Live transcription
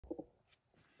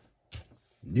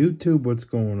YouTube, what's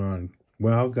going on?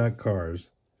 Well, got cars.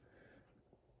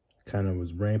 Kind of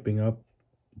was ramping up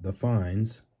the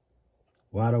fines.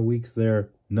 A lot of weeks there,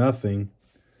 nothing.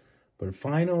 But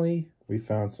finally, we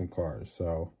found some cars.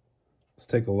 So let's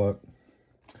take a look.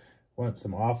 Went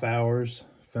some off hours,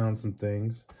 found some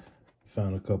things.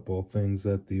 Found a couple of things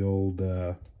at the old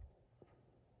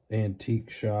antique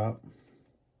shop.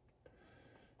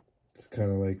 It's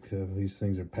kind of like these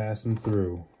things are passing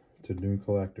through to new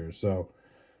collectors. So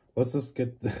let's just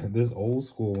get this old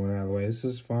school one out of the way. This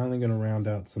is finally going to round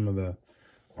out some of the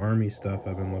Army stuff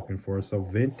I've been looking for. So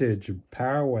vintage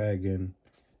Power Wagon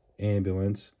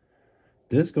ambulance.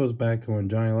 This goes back to when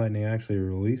Johnny Lightning actually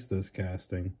released this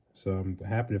casting. So I'm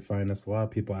happy to find this. A lot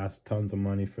of people ask tons of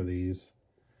money for these.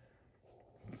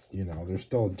 You know, they're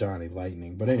still Johnny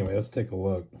Lightning. But anyway, let's take a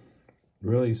look.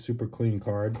 Really super clean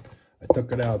card. I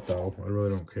took it out though. I really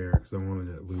don't care because I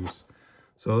wanted it loose.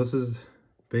 So this is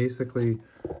basically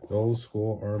the old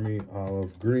school Army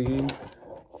olive green.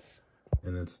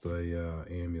 And it's the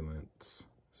ambulance.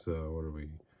 So what are we?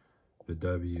 The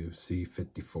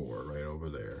WC-54 right over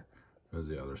there. There's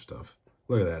the other stuff.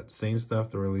 Look at that. Same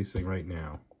stuff they're releasing right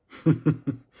now.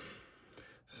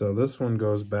 So this one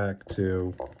goes back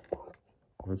to...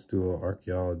 Let's do a little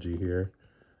archaeology here.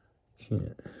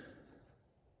 Can't.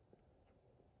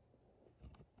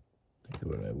 I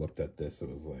think when I looked at this, it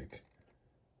was like...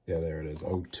 Yeah, there it is.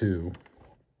 02.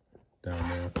 Down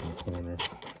there in the corner.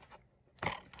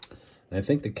 And I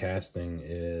think the casting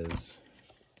is...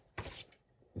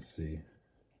 Let's see.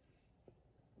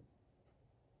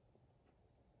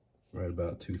 Right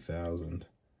about 2000.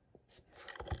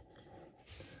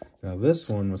 Now this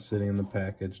one was sitting in the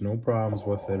package. No problems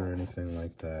with it or anything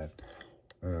like that.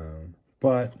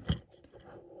 But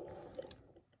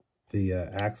the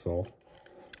axle,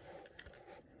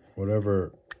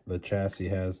 whatever the chassis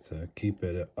has to keep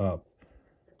it up,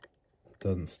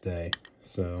 doesn't stay.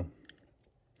 So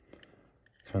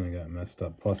kind of got messed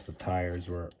up. Plus the tires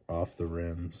were off the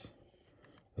rims.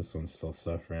 This one's still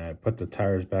suffering. I put the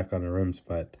tires back on the rims,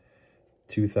 but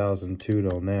 2002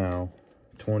 till now,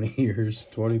 20 years,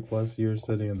 20 plus years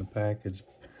sitting in the package,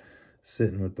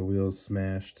 sitting with the wheels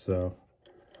smashed. So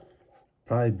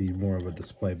probably be more of a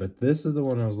display. But this is the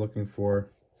one I was looking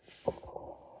for. I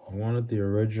wanted the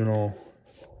original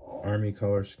Army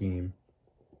color scheme.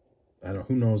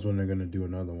 Who knows when they're going to do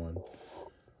another one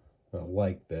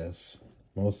like this.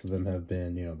 Most of them have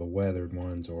been, you know, the weathered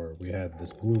ones, or we had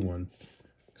this blue one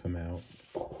come out,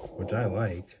 which I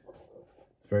like.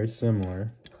 It's very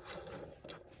similar.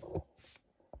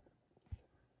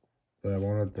 But I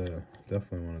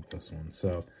definitely wanted this one.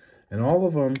 So, and all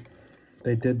of them,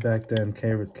 they did back then,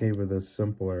 came with this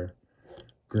simpler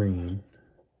green.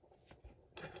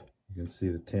 You can see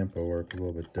the tempo work a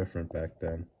little bit different back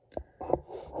then.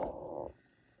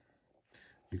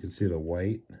 You can see the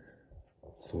white.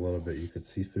 It's a little bit, you could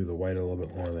see through the white a little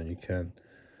bit more than you can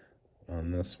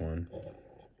on this one.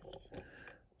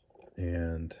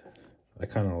 And I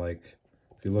kind of like,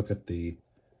 if you look at the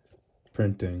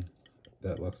printing,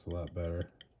 that looks a lot better.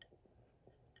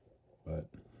 But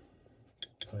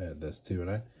I had this too, and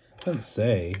I didn't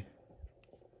say.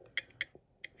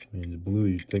 I mean, the blue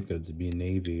you'd think it would be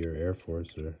Navy or Air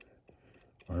Force or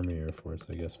Army Air Force,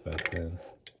 I guess, back then.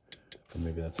 Or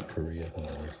maybe that's Korea, who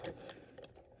knows.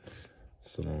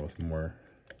 Someone with more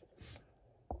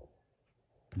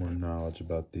knowledge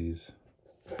about these.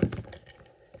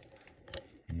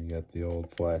 And you got the old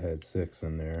Flathead 6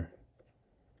 in there.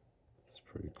 It's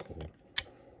pretty cool.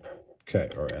 Okay,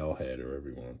 or L-head, or whatever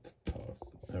you want to toss,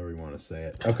 however you want to say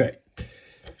it. Okay,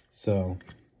 so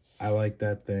I like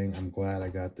that thing. I'm glad I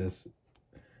got this.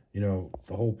 You know,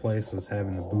 the whole place was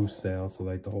having the boost sale, so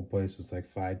like the whole place was like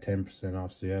 5-10%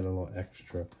 off, so you had a little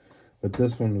extra. But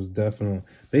this one was definitely,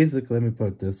 basically, let me put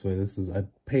it this way. I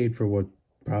paid for what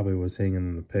probably was hanging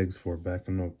in the pegs for back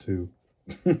in 02.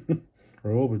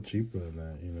 Or a little bit cheaper than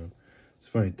that, you know. It's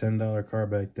funny, $10 car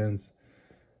back then's,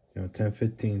 you know, 10,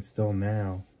 15 still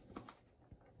now.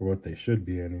 Or what they should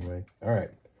be anyway. All right.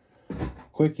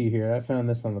 Quickie here. I found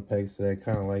this on the pegs today. I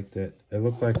kind of liked it. It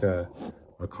looked like a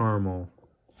caramel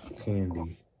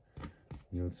candy.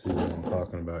 You'll see what I'm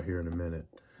talking about here in a minute.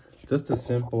 Just a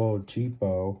simple old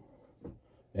cheapo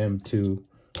M2,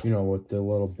 you know, with the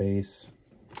little base,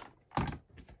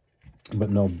 but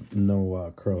no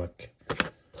acrylic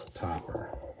topper.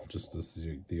 Just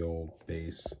the old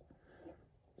base.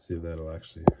 See if that'll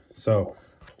actually. So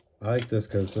I like this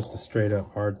because it's just a straight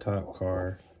up hard top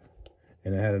car,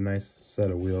 and it had a nice set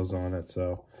of wheels on it.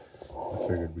 So I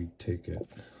figured we'd take it.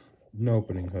 No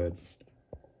opening hood.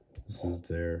 This is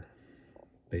their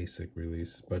basic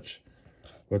release, but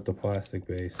with the plastic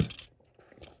base.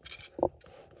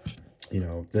 you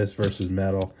know, this versus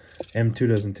metal. M2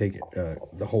 doesn't take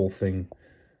the whole thing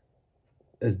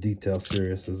as detail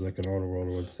serious as like an Auto World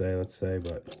would say, let's say,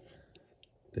 but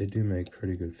they do make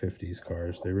pretty good 50s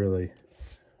cars. They really,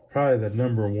 probably the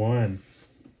 #1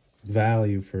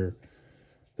 value for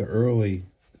the early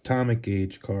atomic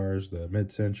gauge cars, the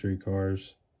mid-century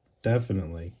cars,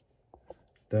 definitely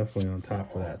on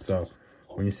top for that. So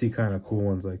when you see kind of cool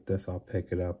ones like this, I'll pick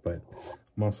it up. But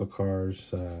muscle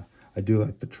cars, I do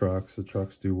like the trucks. The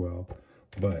trucks do well,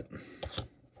 but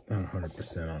not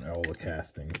 100% on all the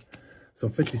castings. So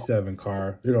 57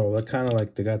 car, you know, they're kind of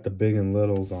like they got the big and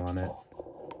littles on it.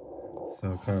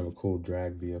 So kind of a cool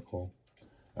drag vehicle.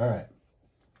 All right,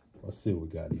 let's see what we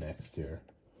got next here.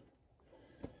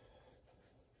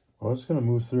 Well, I'm just going to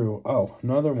move through. Oh,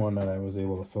 another one that I was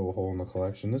able to fill a hole in the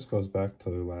collection. This goes back to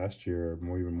last year,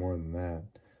 or even more than that.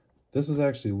 This was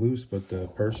actually loose, but the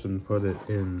person put it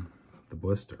in the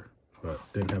blister, but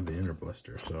didn't have the inner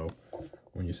blister. So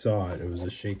when you saw it, it was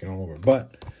just shaking all over.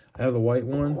 But I have the white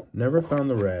one, never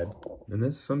found the red. And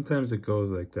this, sometimes it goes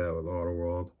like that with Auto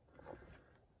World.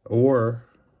 Or,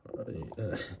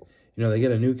 you know, they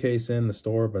get a new case in the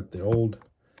store, but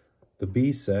the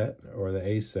B set or the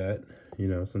A set, you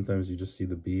know, sometimes you just see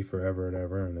the B forever and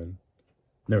ever and then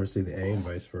never see the A and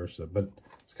vice versa. But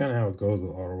it's kind of how it goes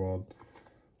with Auto World.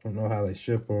 I don't know how they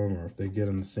ship them or if they get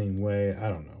them the same way. I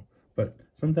don't know. But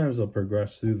sometimes they'll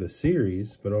progress through the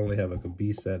series, but only have like a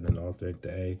B set and then alternate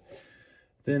the A.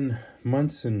 Then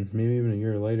months and maybe even a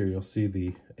year later, you'll see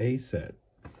the A set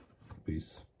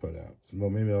piece put out. Well,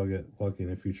 maybe I'll get lucky in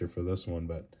the future for this one.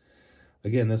 But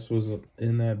again, this was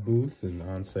in that booth and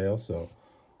on sale, so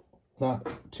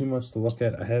not too much to look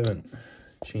at. I haven't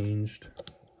changed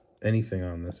anything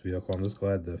on this vehicle. I'm just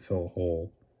glad to fill a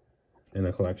hole in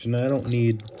the collection. I don't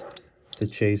need to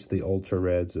chase the ultra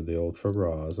reds or the ultra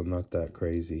raws. I'm not that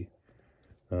crazy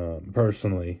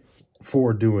personally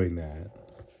for doing that,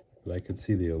 but I could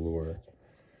see the allure.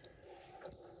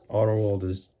 Auto World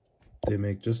is, they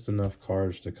make just enough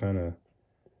cars to kind of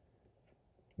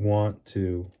want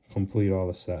to complete all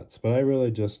the sets, but I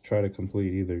really just try to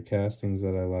complete either castings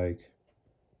that I like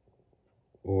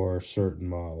or certain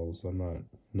models. I'm not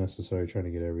necessarily trying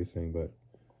to get everything, but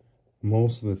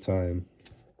most of the time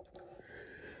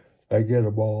I get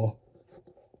them all.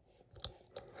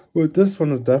 But this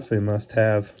one is definitely a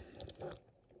must-have.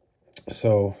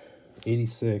 So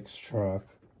 86 truck,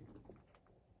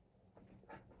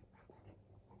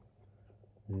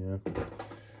 yeah.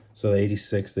 So the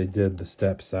 86, they did the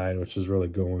step side, which is really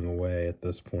going away at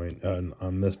this point,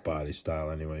 on this body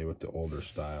style anyway, with the older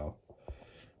style.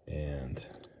 And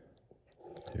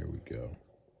here we go.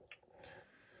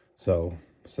 So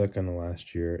second to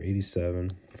last year,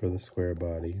 87 for the square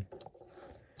body.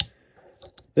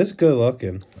 It's good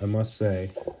looking, I must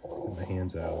say. Get my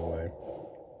hands out of the way.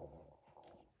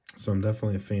 So I'm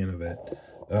definitely a fan of it.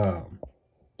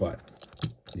 But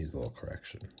needs a little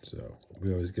correction. So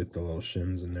we always get the little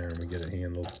shims in there and we get it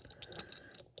handled.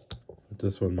 But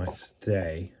this one might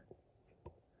stay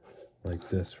like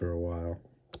this for a while.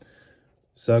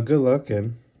 So good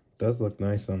looking. Does look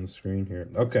nice on the screen here.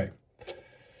 Okay.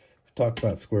 We've talked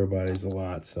about square bodies a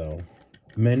lot, so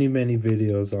many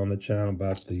videos on the channel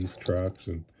about these trucks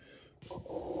and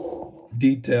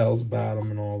details about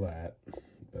them and all that.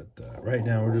 But right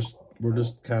now we're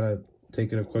just kind of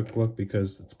taking a quick look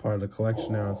because it's part of the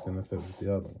collection now. It's going to fit with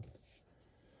the other one.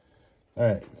 All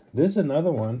right, this is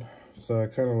another one. So I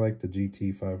kind of like the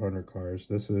GT 500 cars.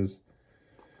 This is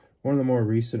one of the more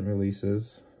recent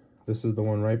releases. This is the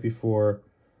one right before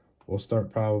we'll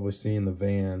start probably seeing the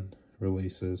van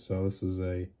releases. So this is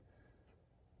a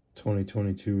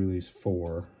 2022 release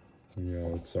 4. You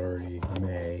know, it's already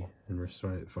May, and we're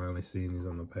finally seeing these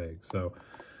on the peg. So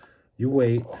you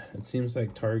wait. It seems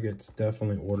like Target's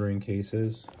definitely ordering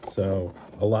cases. So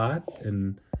a lot,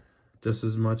 and just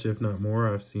as much, if not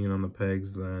more, I've seen on the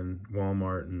pegs than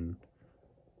Walmart and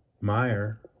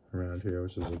Meijer around here,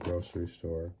 which is a grocery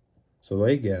store. So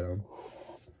they get them.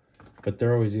 But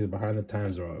they're always either behind the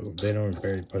times or they don't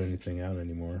barely put anything out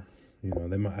anymore. You know,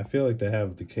 they might, I feel like they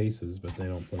have the cases, but they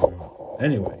don't put them up.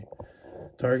 Anyway,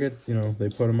 Target, you know, they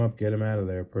put them up, get them out of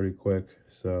there pretty quick.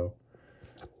 So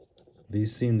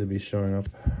these seem to be showing up.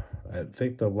 I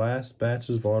think the last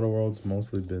batches of Auto World's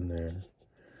mostly been there.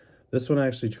 This one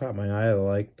actually caught my eye. I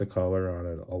like the color on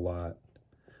it a lot.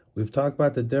 We've talked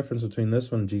about the difference between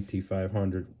this one and GT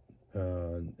 500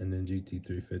 and then GT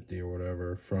 350 or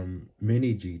whatever from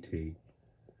Mini GT.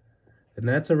 And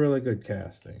that's a really good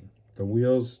casting. The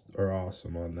wheels are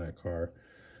awesome on that car.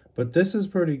 But this is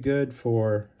pretty good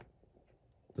for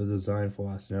the design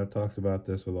philosophy. I've talked about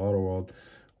this with Auto World.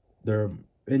 They're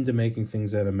into making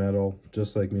things out of metal,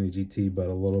 just like Mini GT, but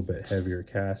a little bit heavier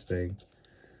casting.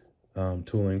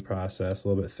 Tooling process, a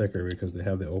little bit thicker because they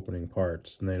have the opening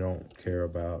parts and they don't care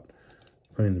about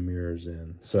putting the mirrors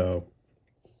in. So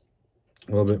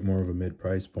a little bit more of a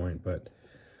mid-price point, but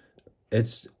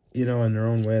it's, you know, in their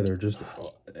own way, they're just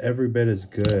every bit as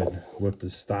good with the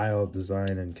style,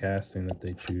 design, and casting that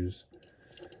they choose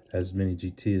as Mini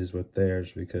GT is with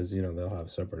theirs, because, you know, they'll have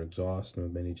separate exhaust, and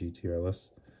with Mini GT are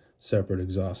less separate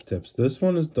exhaust tips. This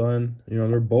one is done, you know,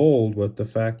 they're bold with the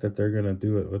fact that they're going to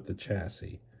do it with the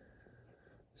chassis.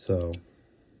 So,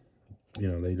 you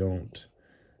know,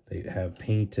 they have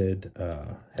painted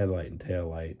headlight and tail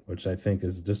light, which I think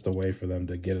is just a way for them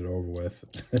to get it over with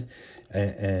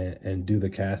and do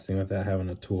the casting without having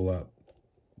to tool up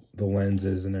the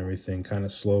lenses and everything. Kind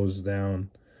of slows down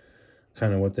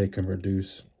kind of what they can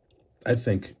produce. I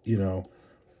think, you know,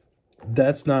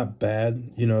 that's not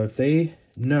bad. You know, if they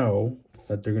know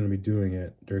that they're going to be doing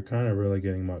it, they're kind of really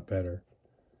getting much better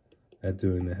at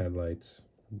doing the headlights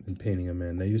and painting them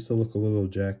in. They used to look a little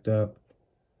jacked up,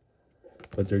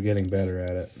 but they're getting better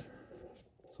at it.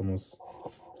 It's almost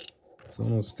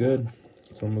good.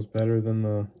 It's almost better than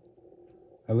the,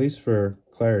 at least for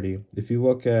clarity. If you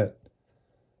look at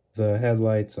the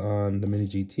headlights on the Mini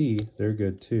GT, they're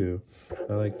good too.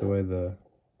 I like the way the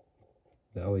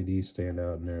LEDs stand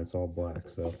out in there. It's all black,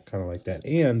 so kind of like that.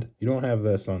 And you don't have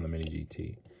this on the Mini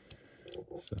GT.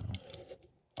 So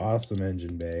awesome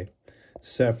engine bay,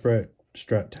 separate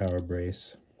strut tower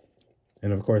brace,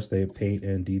 and of course they paint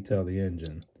and detail the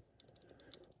engine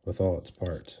with all its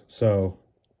parts. So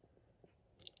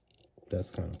that's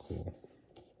kind of cool.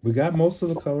 We got most of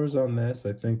the colors on this.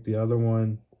 I think the other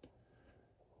one,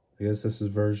 I guess this is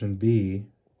version B,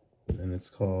 and it's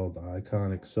called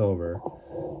Iconic Silver.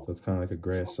 So it's kind of like a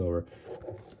grayish silver.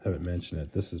 I haven't mentioned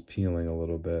it. This is peeling a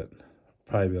little bit.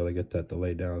 Probably be able to get that to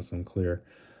lay down some clear.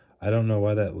 I don't know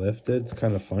why that lifted. It's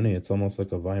kind of funny. It's almost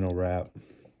like a vinyl wrap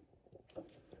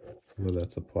where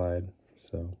that's applied.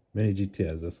 So Mini GT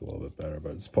has this a little bit better,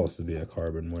 but it's supposed to be a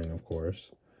carbon wing, of course.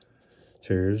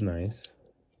 Interior's nice.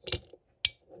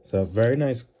 So very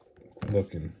nice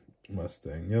looking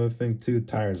Mustang. The other thing too,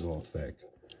 tires a little thick.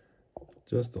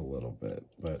 Just a little bit,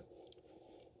 but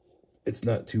it's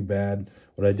not too bad.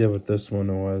 What I did with this one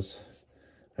was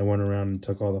I went around and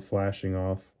took all the flashing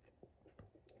off.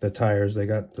 The tires, they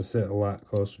got to sit a lot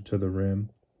closer to the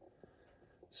rim.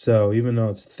 So even though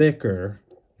it's thicker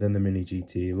than the Mini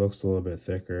GT, it looks a little bit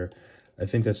thicker. I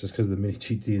think that's just because the Mini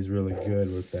GT is really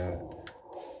good with that,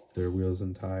 their wheels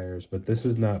and tires. But this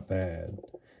is not bad.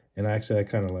 And actually, I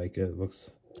kind of like it. It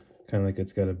looks kind of like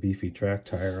it's got a beefy track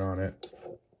tire on it.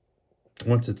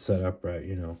 Once it's set up right,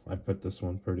 you know, I put this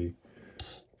one pretty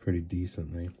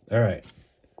decently. All right.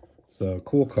 So,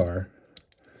 cool car.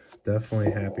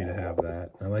 Definitely happy to have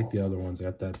that. I like the other ones. I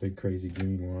got that big crazy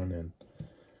green one, and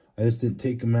I just didn't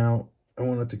take them out. I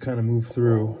wanted to kind of move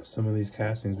through some of these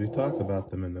castings. We've talked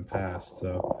about them in the past,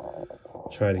 so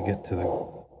I'll try to get to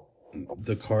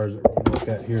the cars that we're going to look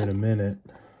at here in a minute.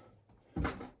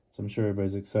 So I'm sure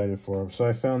everybody's excited for them. So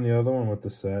I found the other one with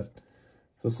the set.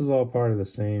 So this is all part of the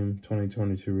same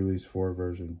 2022 Release 4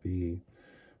 version B.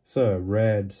 It's a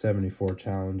red 74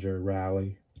 Challenger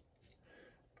Rallye.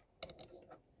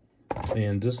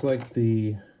 And just like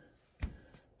the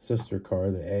sister car,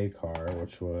 the A car,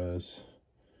 which was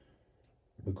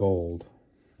the gold,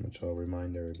 which I'll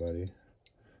remind everybody,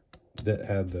 that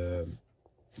had the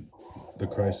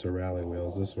Chrysler Rallye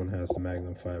wheels. This one has the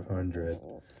Magnum 500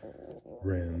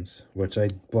 rims, which I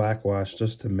blackwashed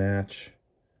just to match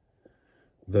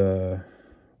the...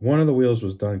 One of the wheels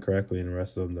was done correctly, and the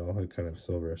rest of them, though, had kind of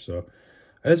silver. So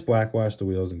I just blackwashed the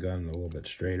wheels and got them a little bit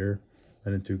straighter.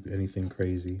 I didn't do anything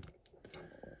crazy.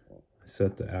 I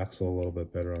set the axle a little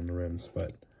bit better on the rims,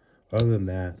 but other than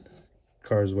that,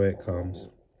 car's the way it comes.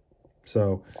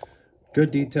 So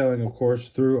good detailing, of course,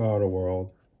 through Auto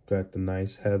World. Got the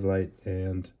nice headlight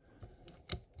and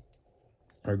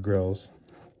our grills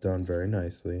done very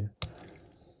nicely.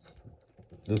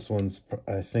 This one's,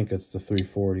 I think it's the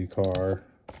 340 car,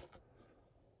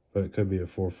 but it could be a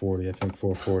 440. I think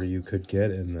 440 you could get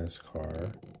in this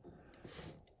car.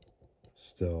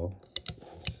 Still,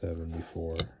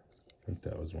 74. I think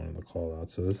that was one of the call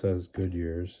outs. So this has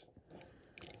Goodyears,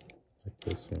 like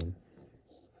this one.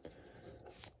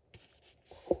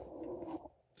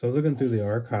 So I was looking through the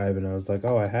archive and I was like,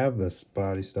 oh, I have this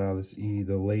body style, this E,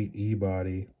 the late E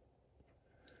body.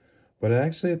 But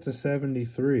actually it's a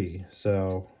 73.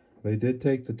 So they did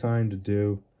take the time to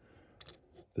do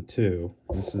the two.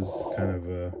 This is kind of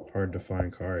a hard to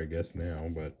find car, I guess, now,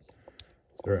 but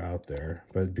they're out there.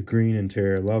 But the green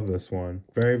interior, love this one.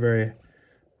 Very, very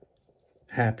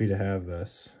happy to have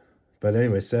this. But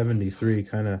anyway, 73,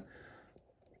 kind of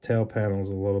tail panel's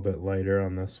a little bit lighter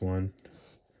on this one.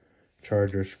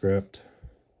 Charger script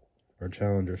or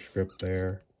Challenger script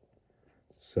there.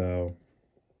 So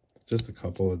just a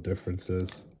couple of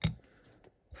differences.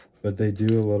 But they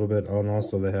do a little bit. Oh, and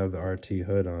also they have the RT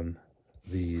hood on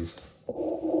these.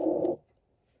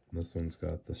 This one's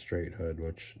got the straight hood,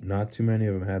 which not too many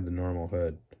of them had the normal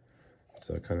hood.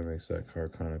 So it kind of makes that car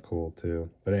kind of cool too.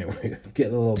 But anyway,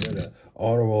 getting a little bit of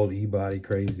auto world e-body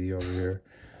crazy over here.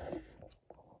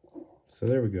 So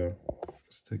there we go.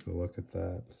 Let's take a look at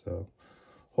that. So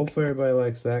hopefully everybody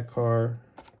likes that car.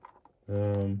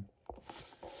 Look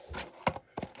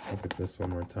at this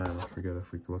one more time. I forget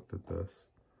if we looked at this.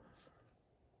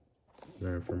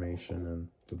 Their information in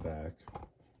the back.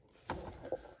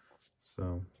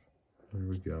 So there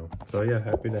we go. So yeah,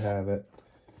 happy to have it.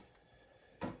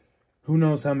 Who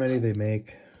knows how many they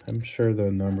make? I'm sure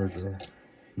the numbers are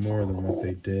more than what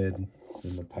they did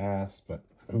in the past, but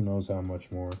who knows how much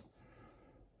more.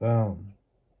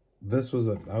 This was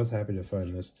I was happy to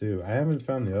find this too. I haven't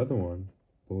found the other one,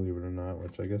 believe it or not,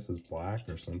 which I guess is black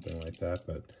or something like that,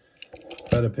 but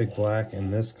I had to pick black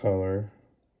in this color,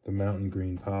 the mountain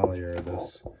green poly, or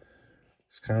this,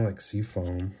 it's kind of like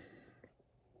seafoam.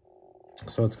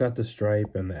 So it's got the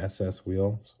stripe and the SS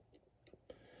wheels.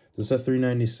 This is a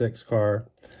 396 car.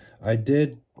 I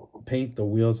did paint the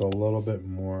wheels a little bit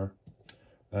more.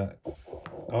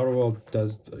 Auto World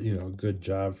does, you know, a good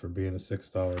job for being a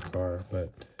 $6 car,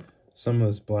 but some of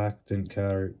this black didn't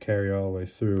carry all the way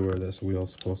through where this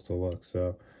wheel's supposed to look.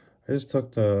 So I just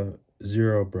took the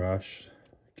zero brush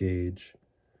gauge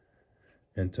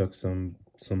and took some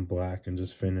black and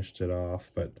just finished it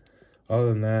off. But other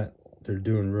than that, they're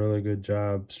doing a really good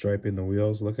job striping the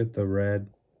wheels. Look at the red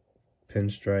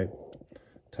pinstripe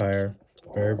tire.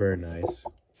 Very, very nice.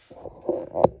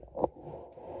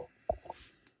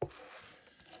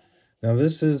 Now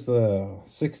this is the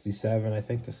 67. I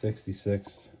think the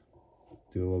 66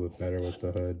 do a little bit better with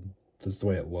the hood. Just the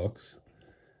way it looks.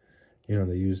 You know,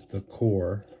 they use the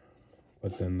core,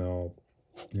 but then they'll,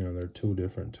 you know, they're two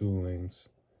different toolings.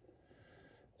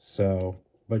 So,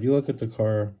 but you look at the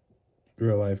car,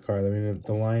 real life car, I mean,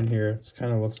 the line here, it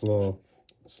kind of looks a little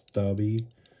stubby,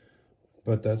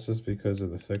 but that's just because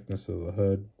of the thickness of the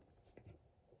hood.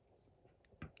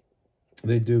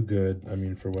 They do good, I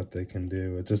mean, for what they can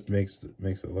do. It just makes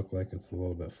it look like it's a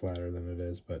little bit flatter than it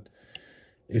is, but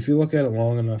if you look at it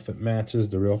long enough, it matches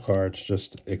the real car. It's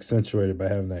just accentuated by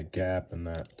having that gap and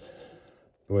that,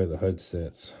 the way the hood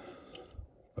sits.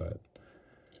 But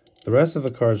the rest of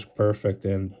the car is perfect,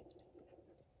 and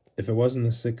if it wasn't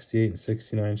the 68 and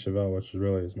 69 Chevelle, which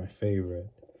really is my favorite,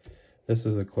 this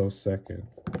is a close second.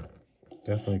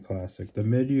 Definitely classic. The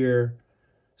mid-year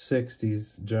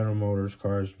 60s General Motors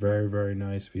cars, very, very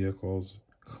nice vehicles.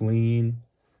 Clean.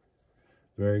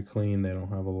 Very clean. They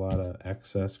don't have a lot of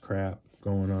excess crap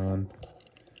going on.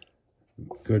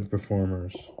 Good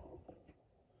performers.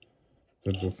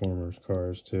 Good performers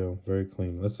cars, too. Very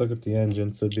clean. Let's look at the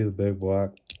engine. So it'd be the big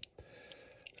block.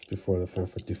 It's before the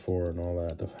 454 and all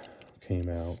that came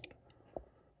out.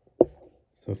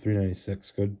 So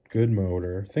 396, good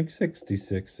motor. I think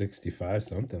 66, 65,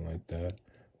 something like that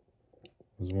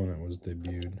was when it was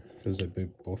debuted. Because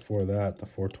before that, the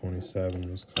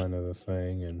 427 was kind of the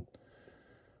thing, and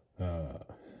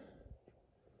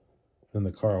then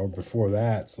the car before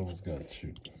that, someone's got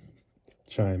to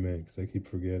chime in because I keep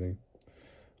forgetting.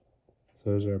 So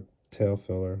there's our tail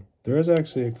filler. There is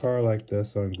actually a car like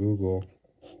this on Google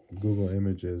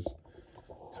Images,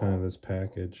 kind of this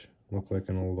package. Looked like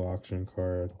an old auction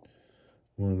car at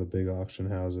one of the big auction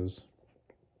houses.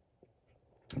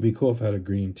 It'd be cool if it had a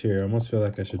green interior. I almost feel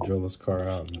like I should drill this car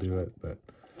out and do it, but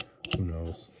who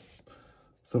knows.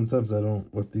 Sometimes I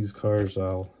don't, with these cars,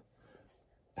 I'll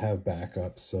have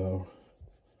backups, so.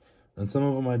 And some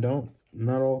of them I don't.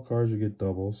 Not all cars you get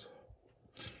doubles.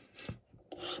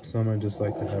 Some I just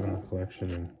like to have in the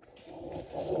collection, and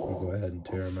I'll go ahead and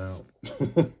tear them out.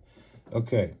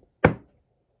 Okay.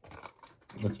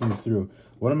 Let's move through.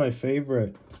 One of my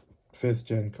favorite 5th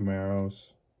gen Camaros.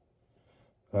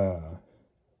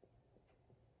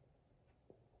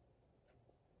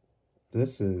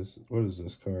 This is, what is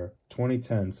this car?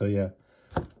 2010. So yeah,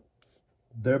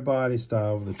 their body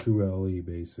style of the true LE,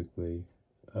 basically,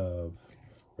 or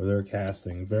their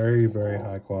casting, very, very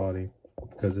high quality,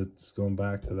 because it's going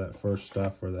back to that first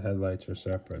stuff where the headlights are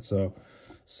separate. So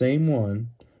same one.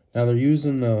 Now they're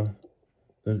using the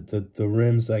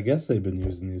rims. I guess they've been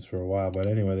using these for a while, but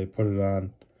anyway, they put it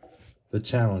on the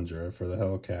Challenger for the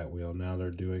Hellcat wheel. Now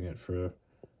they're doing it for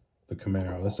the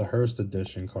Camaro. This is a Hurst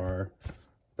edition car.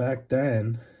 Back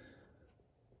then,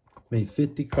 Made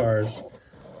 50 cars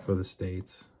for the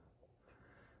States.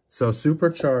 So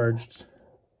supercharged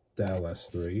the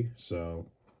LS3. So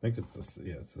I think it's a,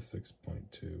 yeah, it's a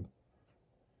 6.2.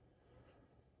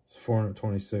 It's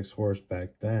 426 horse back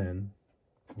then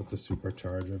with the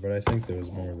supercharger, but I think there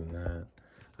was more than that.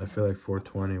 I feel like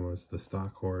 420 was the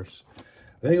stock horse.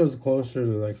 I think it was closer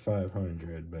to like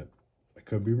 500, but I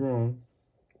could be wrong.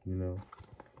 You know,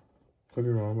 could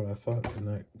be wrong, but I thought when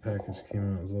that package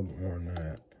came out, it was a little bit more than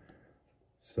that.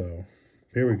 So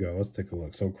here we go. Let's take a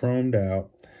look. So chromed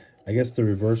out. I guess the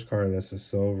reverse car of this is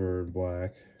silver and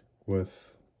black,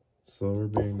 with silver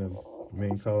being the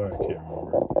main color. I can't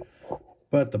remember.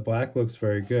 But the black looks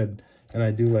very good, and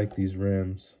I do like these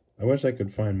rims. I wish I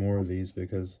could find more of these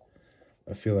because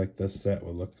I feel like this set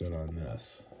would look good on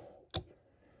this.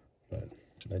 But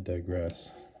I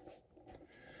digress.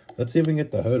 Let's see if we can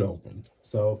get the hood open.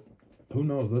 So, who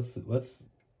knows? Let's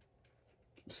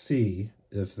see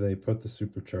if they put the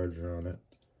supercharger on it.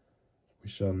 We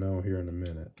shall know here in a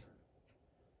minute.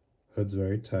 Hood's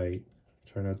very tight.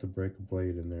 Try not to break a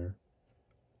blade in there.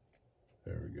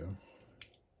 There we go.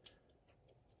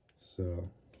 So,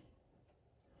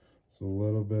 it's a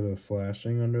little bit of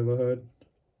flashing under the hood.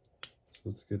 So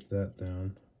let's get that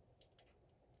down.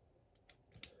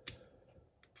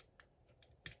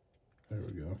 There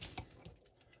we go.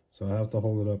 So I have to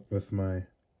hold it up with my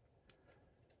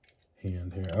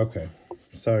hand here. Okay.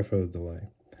 Sorry for the delay.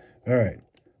 All right.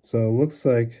 So it looks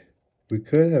like we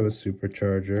could have a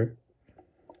supercharger,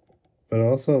 but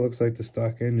also it looks like the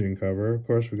stock engine cover. Of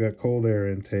course, we got cold air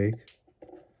intake.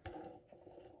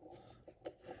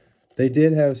 They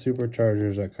did have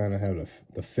superchargers that kind of have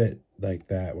the fit like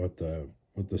that with the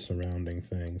surrounding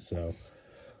thing. So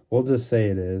we'll just say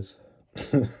it is.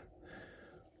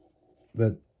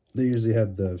 But they usually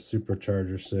have the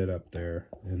supercharger sit up there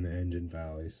in the engine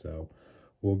valley, so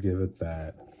we'll give it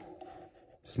that.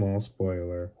 Small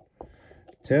spoiler.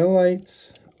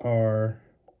 Taillights are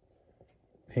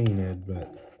painted,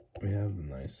 but we have a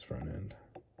nice front end.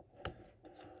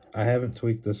 I haven't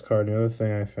tweaked this car. The other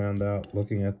thing I found out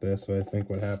looking at this, what I think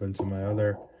what happened to my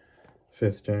other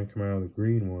 5th gen Camaro, the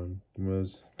green one,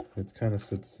 was it kind of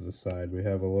sits to the side. We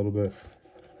have a little bit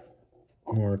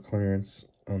more clearance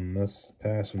on this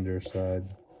passenger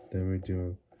side than we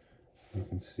do. You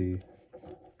can see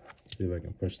if I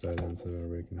can push that in so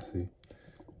everybody can see.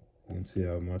 You can see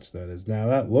how much that is. Now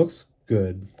that looks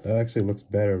good. That actually looks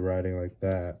better riding like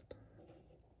that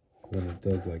than it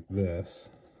does like this.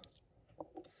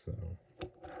 So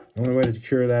the only way to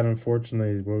cure that,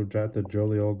 unfortunately, is we'll have to drill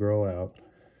the old girl out.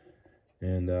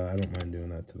 And I don't mind doing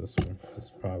that to this one.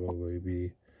 This probably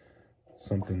be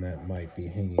something that might be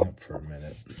hanging up for a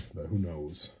minute, but who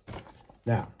knows.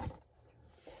 Now,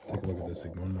 take a look at this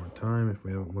thing one more time if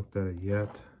we haven't looked at it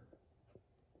yet.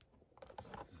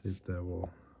 See if that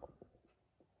will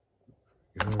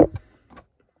go. In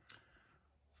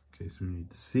case we need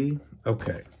to see.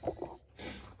 Okay.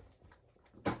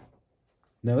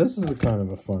 Now this is a kind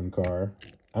of a fun car,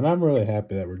 and I'm really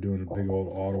happy that we're doing a big old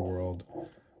Auto World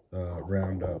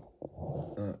roundup.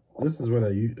 This is what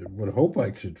I would hope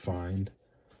I should find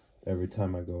every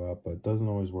time I go out, but it doesn't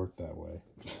always work that way.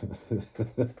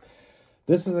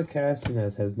 This is a casting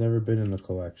that has never been in the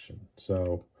collection,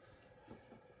 so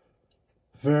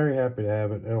very happy to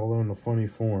have it, although in a funny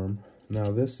form. Now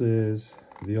this is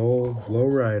the old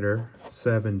Lowrider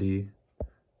 70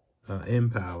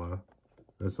 Impala.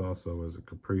 This also was a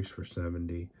Caprice for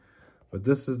 70. But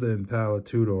this is the Impala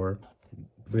two-door.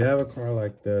 We have a car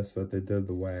like this that they did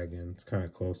the Wagon. It's kind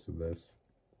of close to this.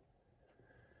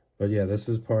 But yeah, this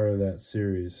is part of that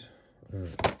series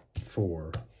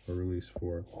 4, or release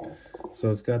 4.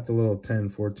 So it's got the little 10,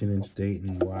 14-inch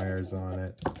Dayton wires on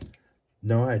it.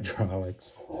 No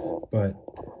hydraulics. But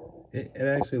it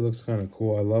actually looks kind of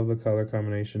cool. I love the color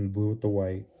combination, blue with the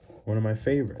white. One of my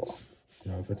favorites.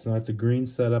 You know, if it's not the green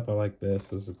setup, I like this.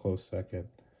 This is a close second.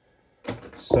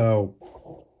 So,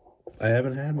 I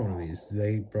haven't had one of these.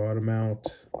 They brought them out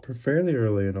fairly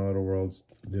early in Auto Worlds,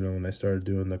 you know, when they started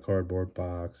doing the cardboard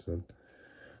box and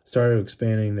started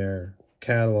expanding their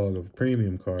catalog of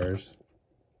premium cars.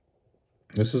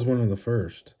 This is one of the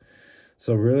first.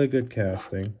 So, really good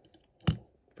casting.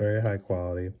 Very high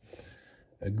quality.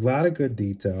 A lot of good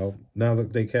detail. Now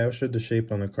that they captured the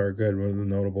shape on the car good, one of the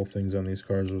notable things on these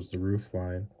cars was the roof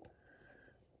line,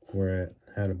 where it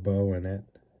had a bow in it,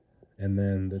 and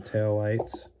then the tail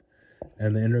lights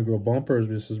and the integral bumpers.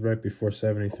 This is right before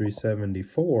 73,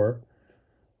 74,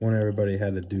 when everybody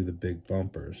had to do the big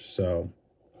bumpers. So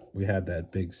we had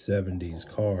that big 70s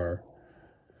car,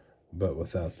 but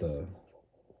without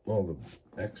all the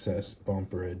excess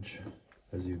bumperage.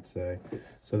 as you'd say.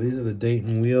 So these are the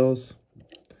Dayton wheels.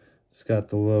 It's got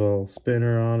the little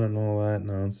spinner on and all that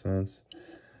nonsense.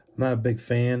 I'm not a big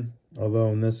fan, although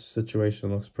in this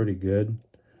situation it looks pretty good.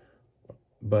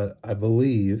 But I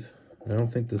believe, I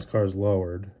don't think this car's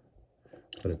lowered,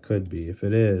 but it could be. If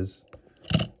it is,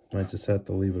 might just have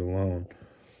to leave it alone.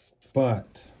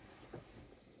 But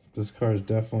this car is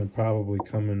definitely probably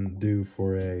coming due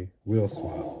for a wheel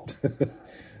swap.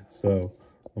 So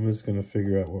I'm just going to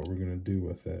figure out what we're going to do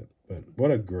with it. But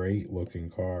what a great looking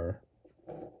car.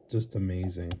 Just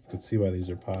amazing. You can see why these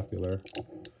are popular.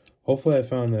 Hopefully I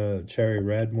found the cherry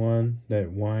red one,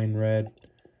 that wine red.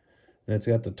 And it's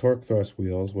got the torque thrust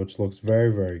wheels, which looks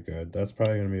very, very good. That's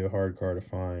probably going to be a hard car to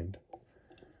find.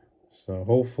 So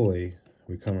hopefully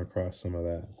we come across some of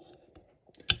that.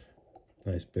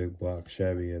 Nice big block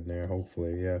Chevy in there,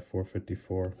 hopefully. Yeah,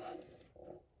 454.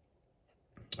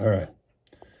 All right.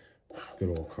 Good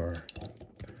old car.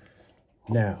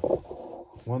 Now,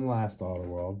 one last Auto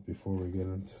World before we get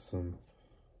into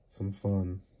some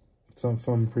fun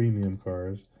premium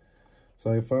cars.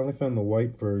 So I finally found the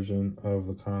white version of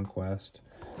the Conquest.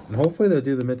 And hopefully they'll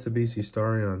do the Mitsubishi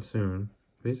Starion soon.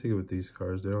 Basically with these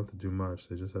cars, they don't have to do much.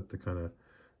 They just have to kind of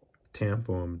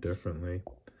tampo them differently.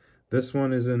 This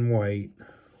one is in white.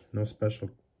 No special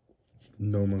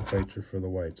nomenclature for the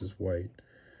white, just white.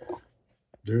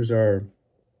 There's our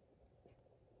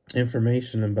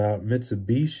information about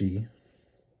Mitsubishi.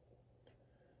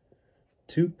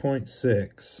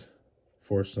 2.6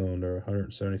 4-cylinder,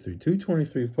 173,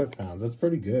 223 foot-pounds. That's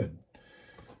pretty good.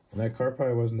 And that car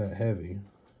probably wasn't that heavy.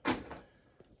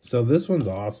 So this one's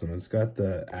awesome. It's got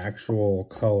the actual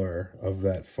color of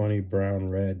that funny brown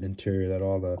red interior that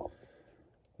all the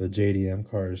JDM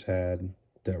cars had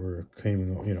that were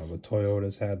creaming. You know, the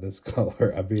Toyotas had this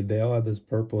color. I mean, they all had this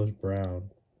purplish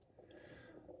brown.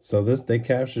 So this, they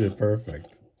captured it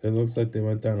perfect. It looks like they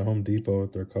went down to Home Depot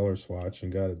with their color swatch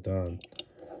and got it done.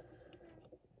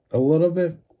 A little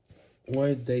bit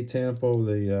white, they tampo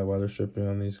the weather stripping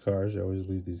on these cars. You always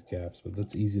leave these gaps, but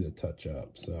that's easy to touch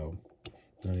up, so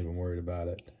not even worried about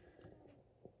it.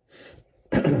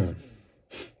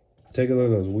 Take a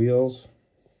look at those wheels.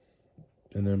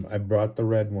 And then I brought the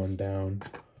red one down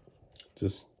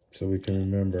just so we can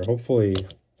remember. Hopefully,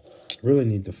 I really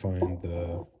need to find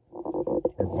or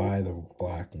buy the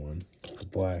black one. The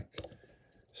black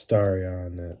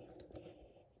Starion that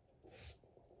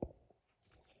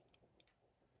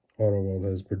Auto World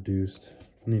has produced.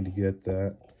 I need to get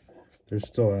that. They're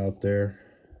still out there.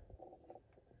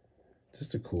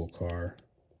 Just a cool car.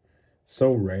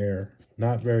 So rare.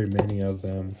 Not very many of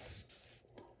them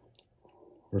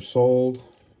were sold,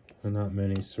 and not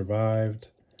many survived.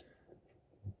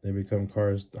 They become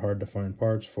cars hard to find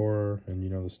parts for, and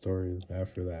you know the story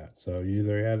after that. So you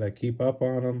either had to keep up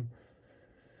on them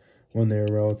when they were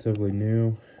relatively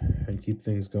new and keep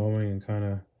things going and kind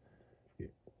of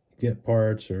get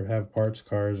parts or have parts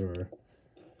cars, or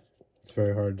it's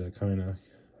very hard to kind of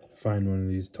find one of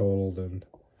these totaled and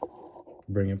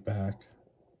bring it back.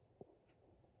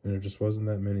 And there just wasn't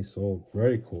that many sold.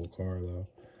 Very cool car though.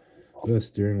 Look at the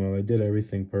steering wheel. They did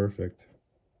everything perfect.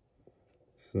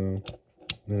 So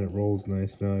then it rolls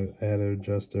nice now. I had to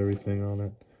adjust everything on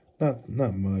it.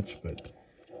 Not much, but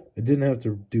I didn't have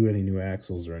to do any new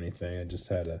axles or anything. I just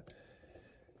had to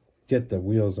get the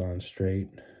wheels on straight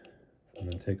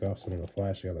and then take off some of the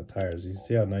flashing on the tires. You can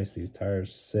see how nice these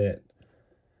tires sit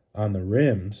on the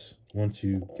rims once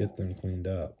you get them cleaned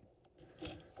up.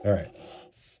 All right.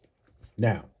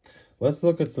 Now, let's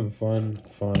look at some fun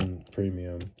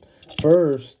premium.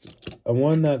 First,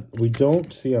 one that we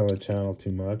don't see on the channel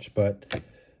too much, but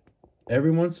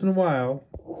every once in a while,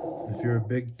 if you're a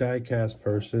big diecast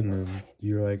person and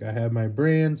you're like, I have my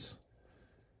brands,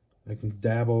 I can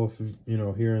dabble, you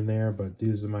know, here and there, but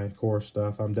these are my core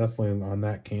stuff. I'm definitely on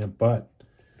that camp, but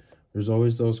there's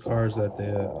always those cars that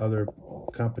the other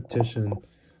competition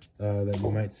that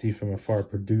you might see from afar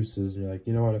produces. And you're like,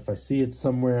 you know what, if I see it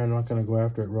somewhere, I'm not going to go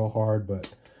after it real hard,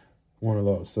 but one of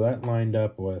those. So that lined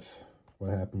up with what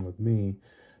happened with me.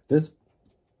 This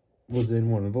was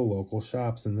in one of the local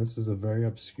shops, and this is a very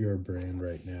obscure brand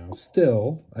right now.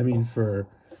 Still, I mean, for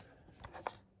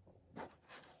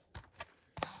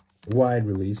wide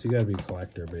release, you gotta be a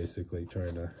collector, basically,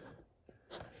 trying to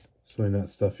find that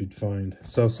stuff you'd find.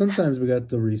 So sometimes we got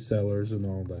the resellers and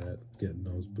all that, getting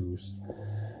those boosts.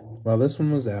 Well, this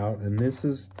one was out, and this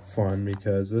is fun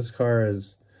because this car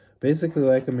is basically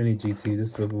like a mini GT,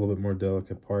 just with a little bit more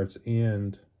delicate parts,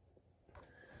 and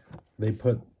they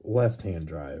put left-hand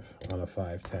drive on a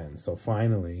 510. So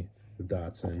finally, the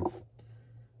Datsun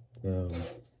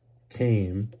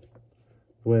came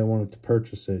the way I wanted to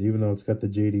purchase it, even though it's got the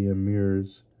JDM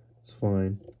mirrors. It's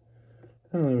fine.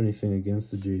 I don't have anything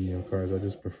against the JDM cars. I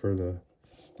just prefer the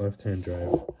left-hand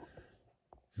drive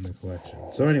in the collection.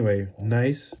 So anyway,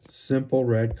 nice, simple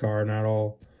red car, not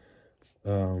all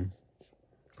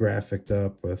graphicked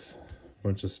up with a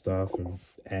bunch of stuff and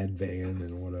Advan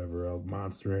and whatever else,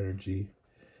 Monster Energy.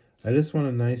 I just want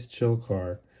a nice, chill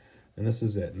car, and this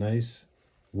is it. Nice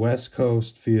West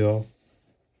Coast feel.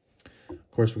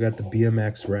 Of course, we got the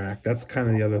BMX rack. That's kind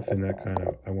of the other thing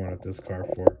that I wanted this car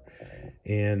for.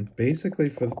 And basically,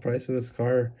 for the price of this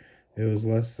car, it was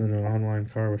less than an online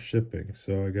car with shipping.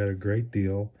 So I got a great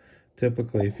deal.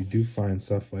 Typically, if you do find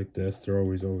stuff like this, they're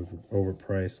always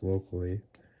overpriced locally.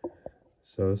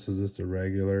 So this is just a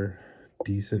regular,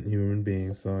 decent human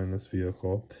being selling this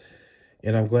vehicle.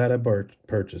 And I'm glad I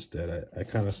purchased it. I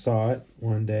kind of saw it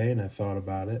one day, and I thought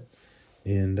about it.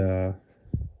 And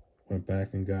went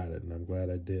back and got it, and I'm glad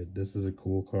I did. This is a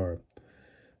cool car.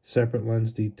 Separate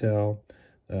lens detail.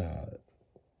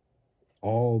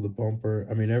 All the bumper.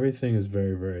 I mean, everything is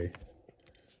very, very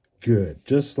good.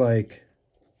 Just like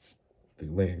the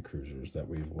Land Cruisers that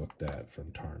we've looked at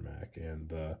from Tarmac and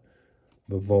the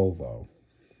Volvo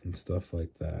and stuff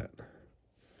like that.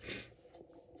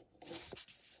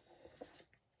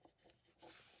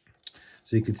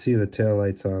 So you can see the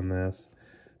taillights on this.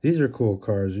 These are cool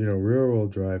cars, you know, rear-wheel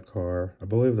drive car. I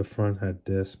believe the front had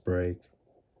disc brake.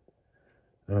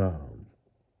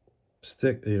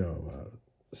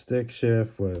 Stick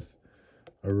shift with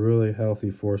a really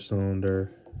healthy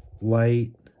 4-cylinder.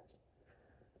 Light.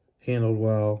 Handled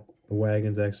well. The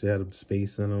wagons actually had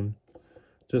space in them.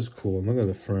 Just cool. Look at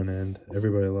the front end.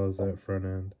 Everybody loves that front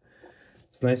end.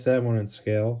 It's nice to have one in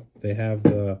scale. They have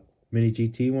the Mini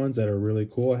GT ones that are really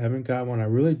cool. I haven't got one. I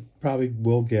really probably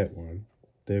will get one.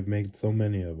 They've made so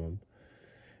many of them.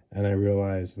 And I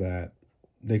realized that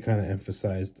they kind of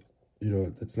emphasized, you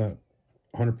know, it's not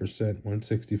 100%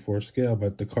 1/64 scale,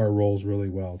 but the car rolls really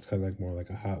well. It's kind of like more like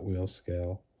a Hot Wheels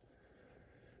scale.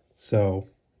 So,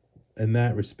 in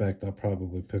that respect, I'll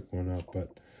probably pick one up.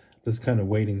 But just kind of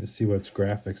waiting to see what's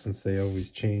graphics, since they always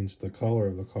change the color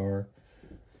of the car.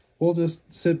 We'll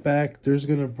just sit back. There's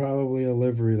going to probably a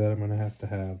livery that I'm going to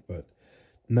have. But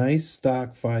nice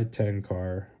stock 510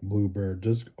 car, Bluebird.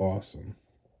 Just awesome.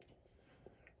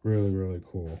 Really, really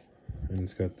cool. And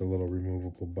it's got the little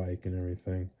removable bike and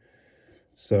everything.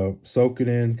 So, soak it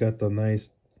in. Got the nice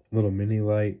little mini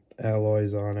light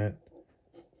alloys on it.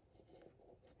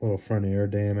 Little front air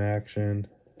dam action.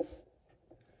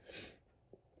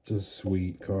 Just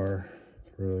sweet car.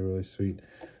 Really, really sweet.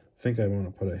 I think I want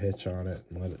to put a hitch on it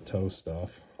and let it tow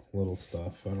stuff. Little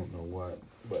stuff. I don't know what,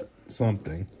 but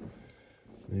something.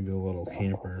 Maybe a little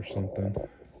camper or something.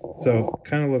 So,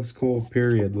 kind of looks cool,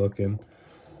 period looking.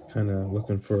 Kind of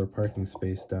looking for a parking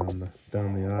space down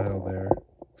the aisle there.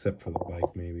 Except for the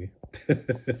bike, maybe.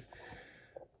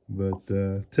 But,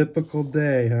 typical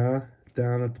day, huh?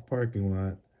 Down at the parking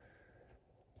lot.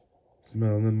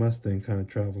 Smelling the Mustang kind of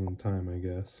traveling time, I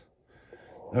guess.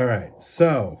 Alright,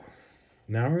 so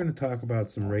now we're going to talk about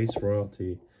some race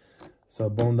royalty. So I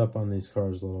boned up on these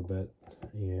cars a little bit.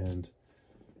 And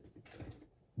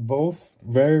both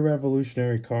very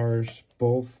revolutionary cars.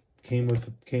 Both came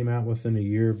out within a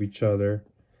year of each other.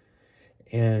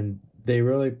 And they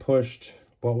really pushed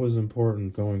what was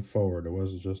important going forward. It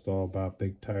wasn't just all about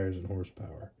big tires and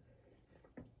horsepower.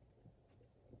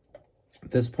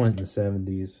 At this point in the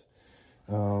 70s,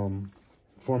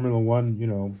 Formula One, you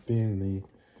know, being the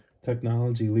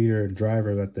technology leader and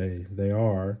driver that they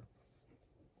are,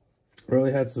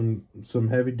 really had some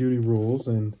heavy duty rules,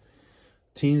 and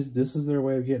teams, this is their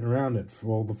way of getting around it.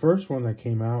 Well, the first one that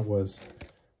came out was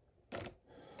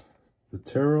the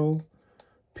Terrell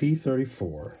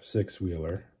P34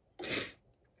 6-wheeler,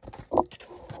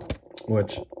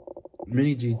 which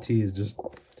Mini GTs just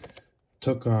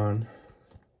took on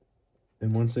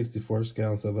in 1/64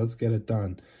 scale and said, let's get it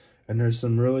done. And there's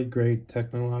some really great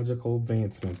technological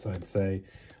advancements, I'd say,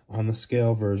 on the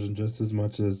scale version, just as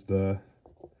much as the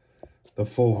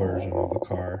full version of the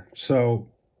car. So,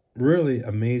 really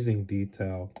amazing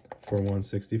detail for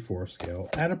 1/64 scale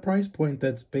at a price point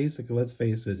that's basically, let's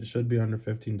face it, it should be under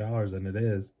 $15, and it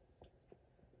is.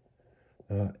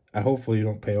 Hopefully you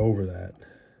don't pay over that.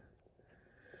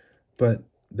 But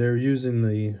they're using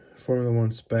the Formula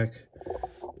One spec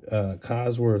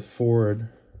Cosworth Ford,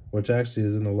 which actually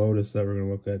is in the Lotus that we're going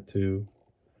to look at too.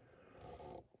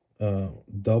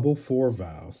 Double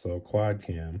 4-valve, so quad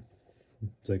cam,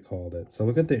 as they called it. So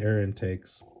look at the air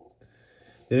intakes.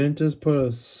 They didn't just put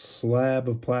a slab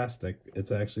of plastic.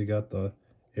 It's actually got the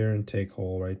air intake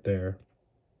hole right there.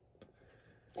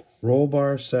 Roll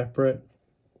bar separate.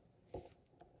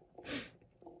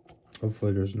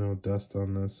 Hopefully there's no dust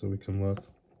on this so we can look.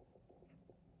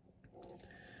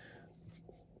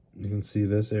 You can see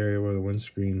this area where the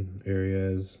windscreen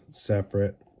area is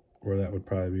separate, where that would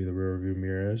probably be the rear view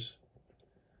mirrors.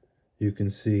 You can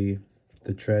see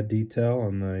the tread detail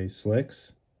on the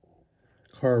slicks.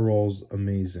 Car rolls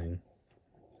amazing.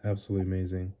 Absolutely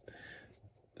amazing.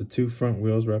 The two front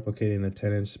wheels replicating the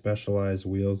 10-inch specialized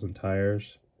wheels and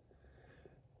tires.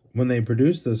 When they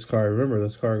produced this car, remember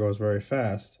this car goes very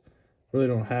fast. Really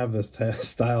don't have this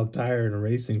style tire in a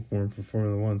racing form for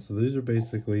Formula One. So these are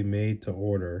basically made to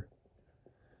order.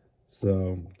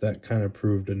 So that kind of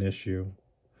proved an issue.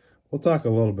 We'll talk a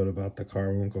little bit about the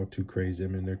car. We won't go too crazy. I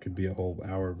mean, there could be a whole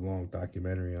hour-long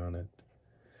documentary on it.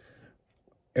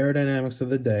 Aerodynamics of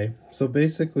the day. So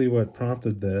basically what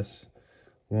prompted this,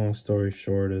 long story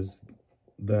short, is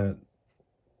that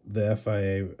the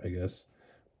FIA, I guess,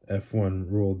 F1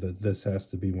 ruled that this has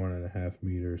to be 1.5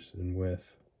 meters in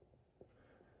width.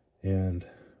 And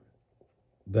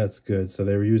that's good. So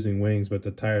they were using wings, but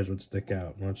the tires would stick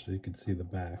out much so you could see the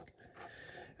back.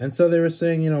 And so they were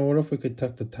saying, you know, what if we could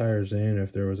tuck the tires in?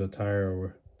 If there was a tire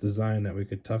or design that we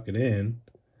could tuck it in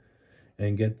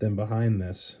and get them behind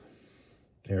this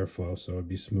airflow so it'd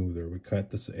be smoother. We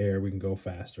cut this air, we can go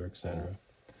faster, etc.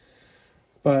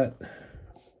 But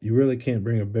you really can't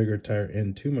bring a bigger tire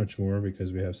in too much more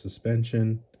because we have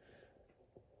suspension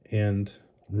and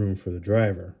room for the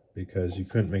driver, because you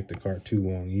couldn't make the car too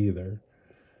long either.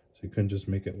 So you couldn't just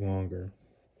make it longer.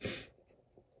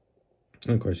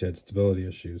 And of course you had stability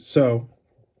issues. So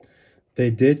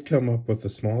they did come up with a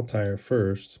small tire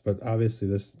first, but obviously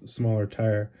this smaller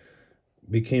tire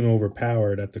became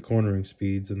overpowered at the cornering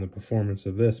speeds and the performance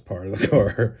of this part of the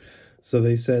car. So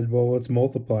they said, well, let's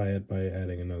multiply it by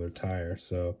adding another tire.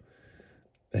 So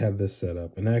they have this set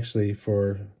up. And actually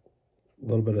for a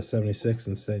little bit of 76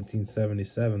 and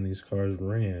 1977, these cars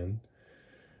ran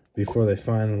before they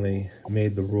finally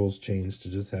made the rules change to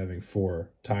just having 4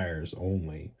 tires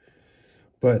only.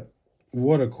 But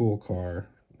what a cool car.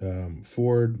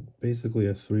 Ford, basically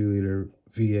a 3-liter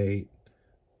V8,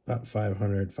 about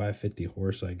 550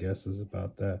 horse, I guess, is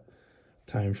about that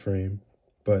time frame.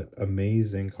 But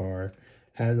amazing car.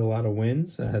 Had a lot of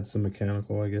wins. I had some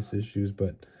mechanical, I guess, issues,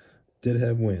 but did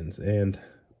have wins. And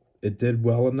it did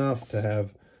well enough to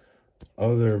have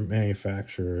other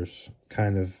manufacturers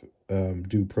kind of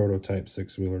do prototype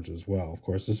 6-wheelers as well. Of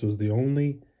course, this was the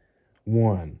only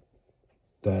one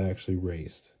that actually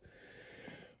raced,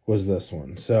 was this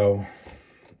one. So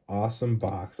awesome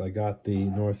box. I got the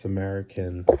North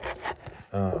American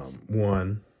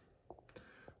one,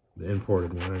 the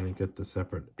imported one. I didn't get the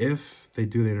separate. If they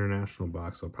do the international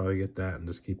box, I'll probably get that and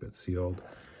just keep it sealed.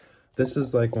 This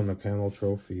is like when the Camel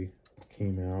Trophy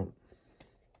came out.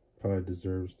 Probably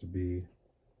deserves to be,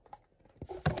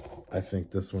 I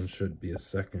think this one should be a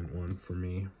second one for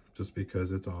me, just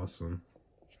because it's awesome.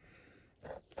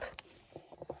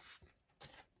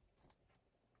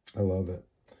 I love it.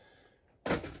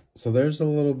 So there's a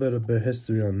little bit of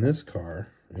history on this car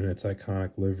and its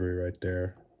iconic livery right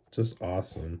there. Just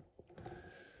awesome.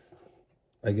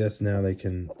 I guess now they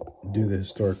can do the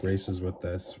historic races with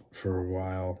this for a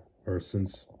while, or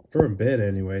for a bit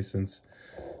anyway, since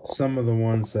some of the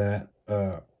ones that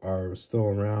are still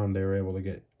around, they were able to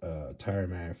get a tire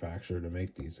manufacturer to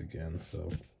make these again.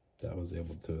 So that was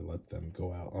able to let them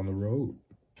go out on the road.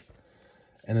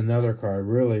 And another car,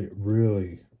 really,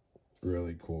 really,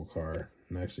 really cool car.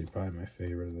 And actually probably my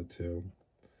favorite of the two.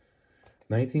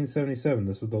 1977,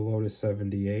 this is the Lotus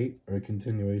 78, or a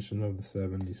continuation of the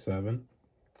 77.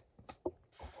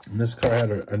 And this car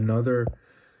had another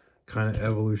kind of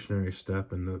evolutionary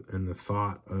step in the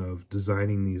thought of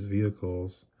designing these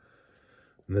vehicles.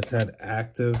 And this had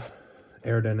active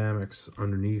aerodynamics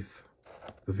underneath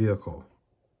the vehicle.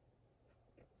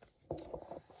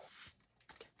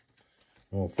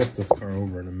 We'll flip this car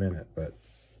over in a minute, but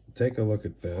take a look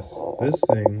at this. This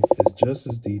thing is just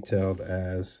as detailed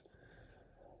as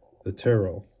the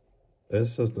Terrell.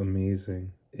 This is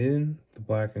amazing. In the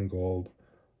black and gold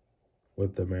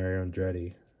with the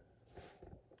Andretti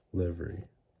livery.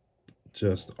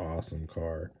 Just awesome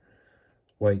car.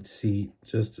 White seat,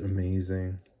 just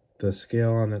amazing. The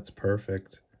scale on it's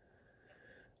perfect.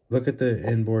 Look at the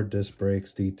inboard disc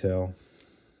brakes detail.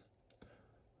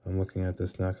 I'm looking at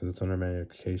this now because it's under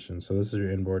magnification. So this is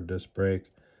your inboard disc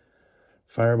brake.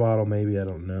 Fire bottle, maybe, I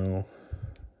don't know.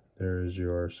 There's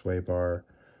your sway bar.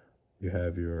 You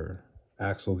have your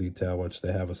axle detail, which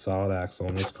they have a solid axle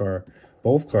in this car.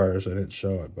 Both cars, I didn't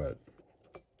show it, but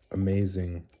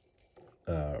amazing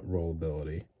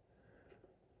rollability.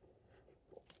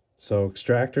 So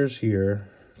extractors here,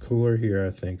 cooler here, I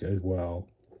think, as well.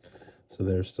 So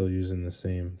they're still using the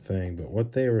same thing. But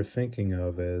what they were thinking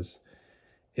of is,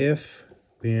 if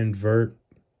we invert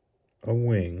a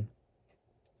wing,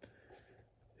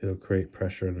 it'll create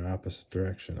pressure in the opposite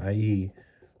direction, i.e.,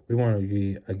 we want to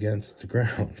be against the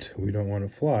ground. We don't want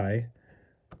to fly.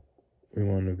 We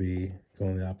want to be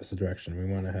going the opposite direction. We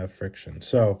want to have friction.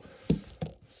 So,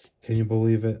 can you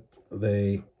believe it?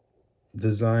 They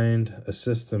designed a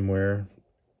system where,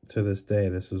 to this day,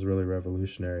 this is really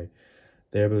revolutionary.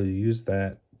 They're able to use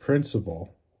that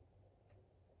principle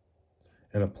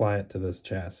and apply it to this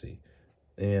chassis.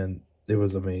 And it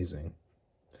was amazing.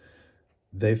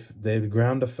 They've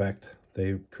ground effect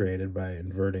they created by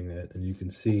inverting it, and you can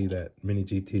see that Mini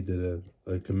GT did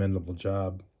a commendable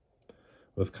job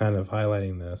with kind of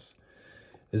highlighting this.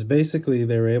 Is basically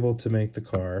they were able to make the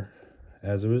car,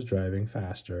 as it was driving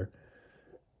faster,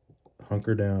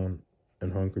 hunker down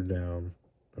and hunker down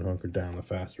and hunker down the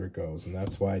faster it goes. And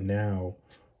that's why now,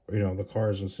 you know, the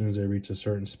cars, as soon as they reach a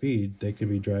certain speed, they could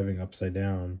be driving upside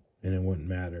down and it wouldn't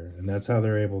matter. And that's how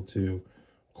they're able to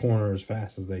corner as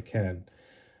fast as they can.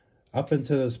 Up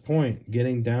until this point,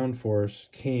 getting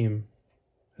downforce came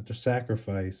at the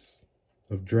sacrifice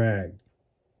of drag.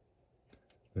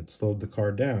 It slowed the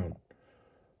car down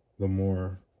the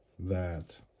more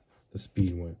that the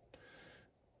speed went.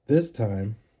 This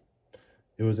time,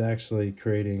 it was actually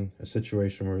creating a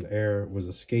situation where the air was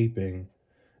escaping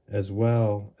as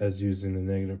well as using the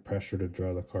negative pressure to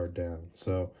draw the car down.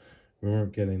 So we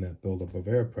weren't getting that buildup of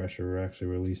air pressure. We were actually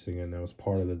releasing it, and that was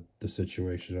part of the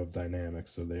situation of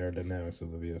dynamics, of the aerodynamics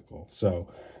of the vehicle. So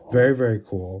very, very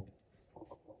cool.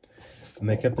 And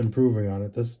they kept improving on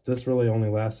it. This really only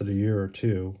lasted a year or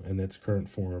two in its current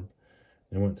form.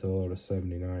 It went to the Lotus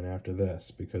 79 after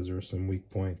this because there were some weak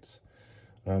points.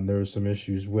 There were some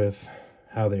issues with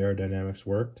how the aerodynamics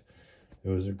worked. It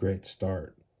was a great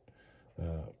start.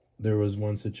 There was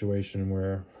one situation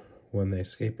where when the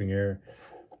escaping air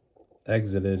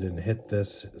exited and hit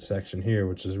this section here,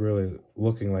 which is really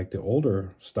looking like the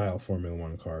older style Formula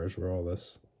One cars where all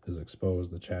this is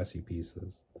exposed, the chassis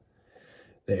pieces,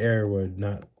 the air would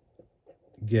not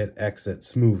exit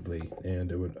smoothly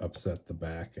and it would upset the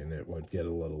back and it would get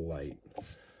a little light.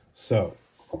 So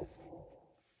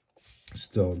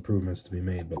still improvements to be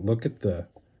made, but look at the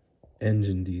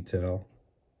engine detail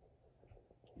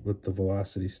with the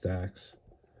velocity stacks,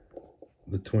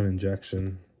 the twin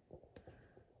injection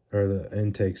or the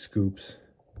intake scoops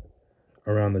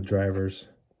around the driver's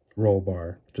roll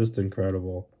bar. Just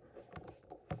incredible.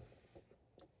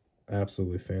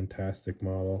 Absolutely fantastic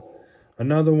model.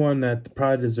 Another one that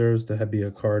probably deserves to be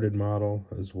a carded model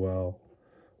as well.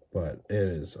 But it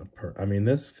is I mean,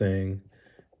 this thing,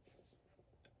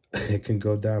 it can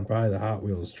go down probably the Hot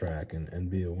Wheels track and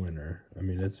be a winner. I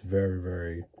mean, it's very,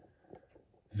 very,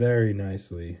 very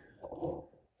nicely.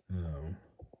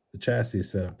 The chassis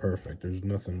is set up perfect. There's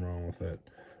nothing wrong with it.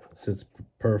 It sits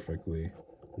perfectly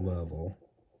level.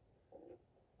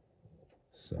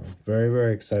 So, very,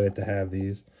 very excited to have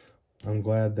these. I'm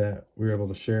glad that we were able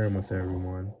to share them with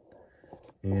everyone.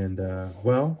 And,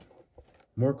 well,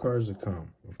 more cars to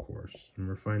come, of course. And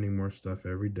we're finding more stuff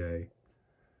every day.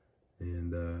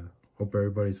 And hope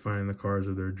everybody's finding the cars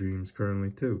of their dreams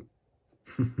currently, too.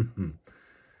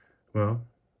 Well,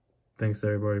 thanks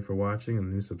everybody for watching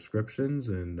and new subscriptions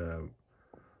and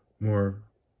more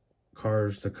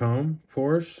cars to come, of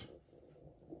course.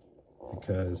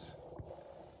 Because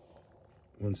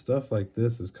when stuff like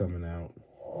this is coming out,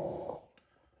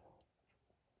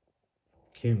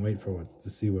 can't wait for to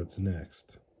see what's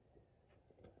next.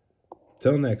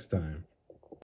 Till next time.